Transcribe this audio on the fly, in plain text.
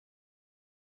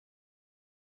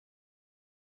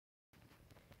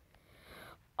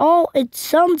Oh, it's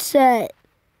sunset.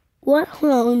 What?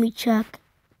 Hold on, let me check.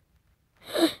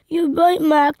 You're right,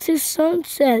 Max, it's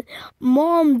sunset.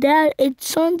 Mom, Dad, it's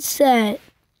sunset.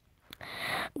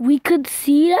 We could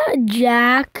see that,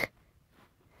 Jack.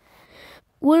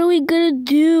 What are we gonna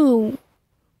do?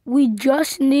 We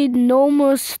just need no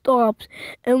more stops,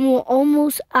 and we're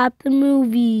almost at the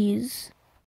movies.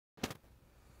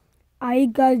 Are you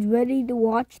guys ready to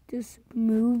watch this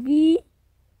movie?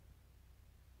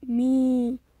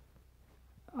 Me,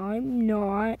 I'm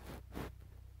not.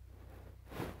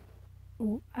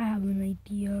 Oh, I have an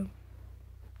idea.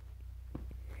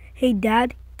 Hey,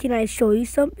 Dad, can I show you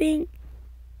something?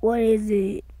 What is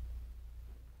it?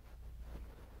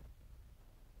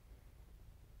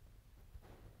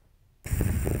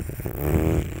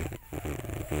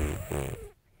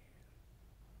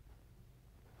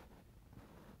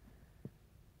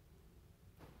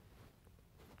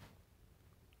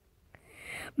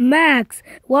 Max,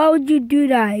 why would you do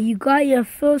that? You got your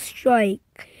first strike.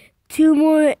 2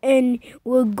 more and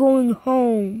we're going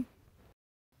home.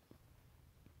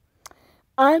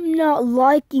 I'm not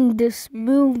liking this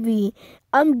movie.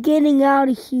 I'm getting out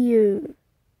of here.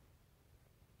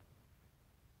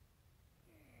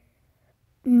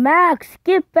 Max,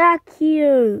 get back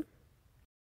here.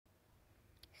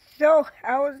 So,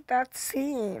 how was that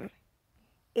scene?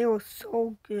 It was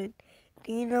so good.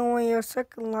 Do you know when your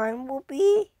second line will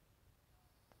be?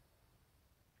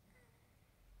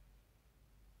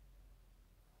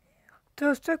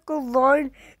 The second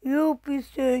line, you'll be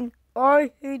saying,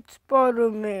 I hate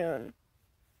Spider-Man.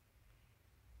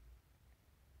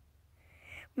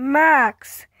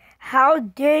 Max, how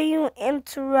dare you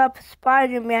interrupt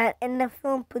Spider-Man and the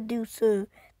film producer?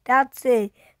 That's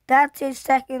it. That's your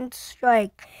second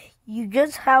strike. You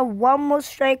just have one more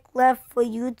strike left for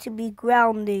you to be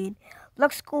grounded.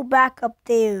 Let's go back up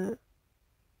there.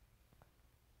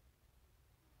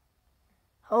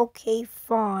 Okay,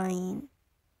 fine.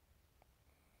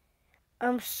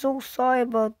 I'm so sorry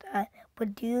about that,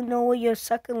 but do you know what your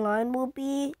second line will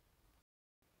be?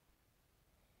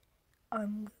 I'm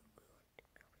going to ruin the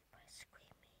movie by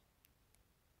screaming.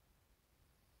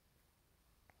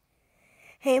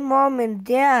 Hey, Mom and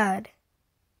Dad.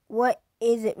 What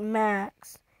is it,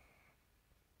 Max?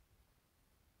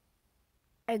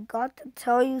 I got to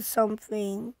tell you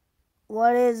something.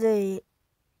 What is it?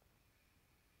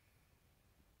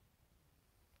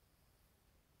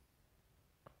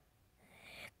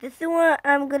 This is what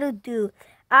I'm gonna do.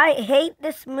 I hate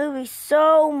this movie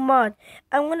so much.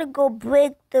 I'm gonna go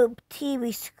break the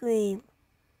TV screen.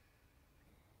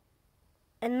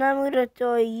 And I'm gonna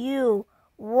tell you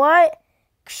what?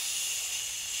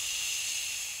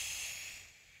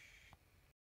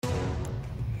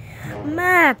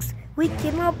 Max, we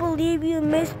cannot believe you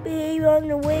misbehaved on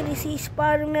the way to see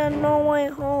Spider-Man No Way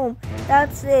Home.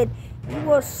 That's it.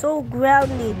 You are so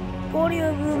grounded. Go to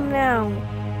your room now.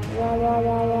 Wah, wah,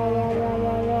 wah, wah, wah.